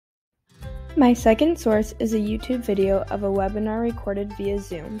My second source is a YouTube video of a webinar recorded via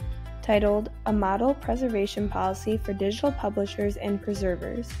Zoom titled A Model Preservation Policy for Digital Publishers and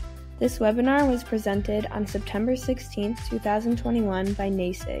Preservers. This webinar was presented on September 16, 2021 by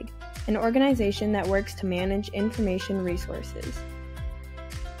NASIG, an organization that works to manage information resources.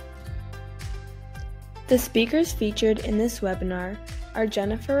 The speakers featured in this webinar are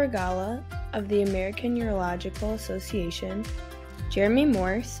Jennifer Regala of the American Urological Association, Jeremy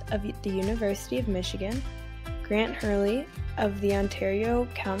Morse of the University of Michigan, Grant Hurley of the Ontario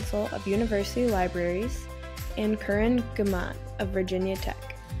Council of University Libraries, and Curran Gamont of Virginia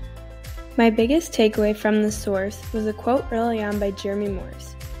Tech. My biggest takeaway from the source was a quote early on by Jeremy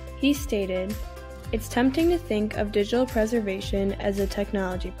Morse. He stated, "It's tempting to think of digital preservation as a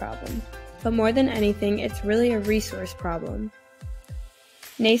technology problem, but more than anything, it's really a resource problem."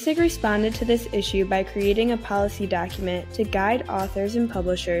 NASIG responded to this issue by creating a policy document to guide authors and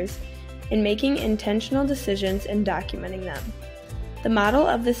publishers in making intentional decisions and documenting them. The model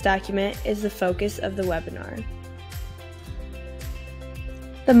of this document is the focus of the webinar.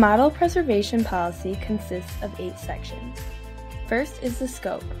 The model preservation policy consists of 8 sections. First is the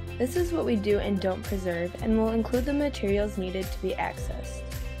scope. This is what we do and don't preserve and will include the materials needed to be accessed.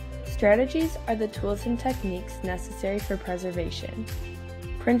 Strategies are the tools and techniques necessary for preservation.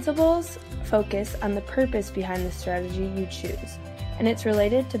 Principles focus on the purpose behind the strategy you choose, and it's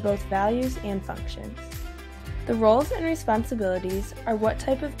related to both values and functions. The roles and responsibilities are what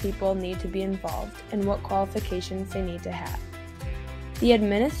type of people need to be involved and what qualifications they need to have. The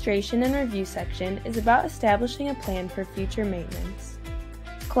administration and review section is about establishing a plan for future maintenance.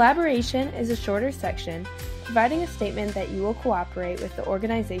 Collaboration is a shorter section, providing a statement that you will cooperate with the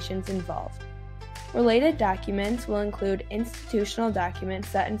organizations involved. Related documents will include institutional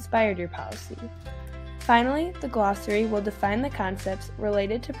documents that inspired your policy. Finally, the glossary will define the concepts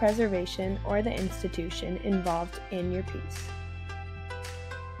related to preservation or the institution involved in your piece.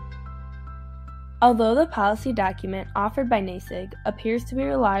 Although the policy document offered by NASIG appears to be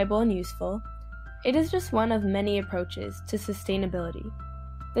reliable and useful, it is just one of many approaches to sustainability.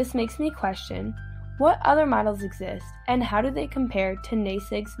 This makes me question, what other models exist, and how do they compare to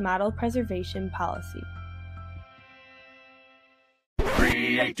NASIG's model preservation policy?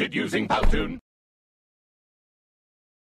 Created using Powtoon.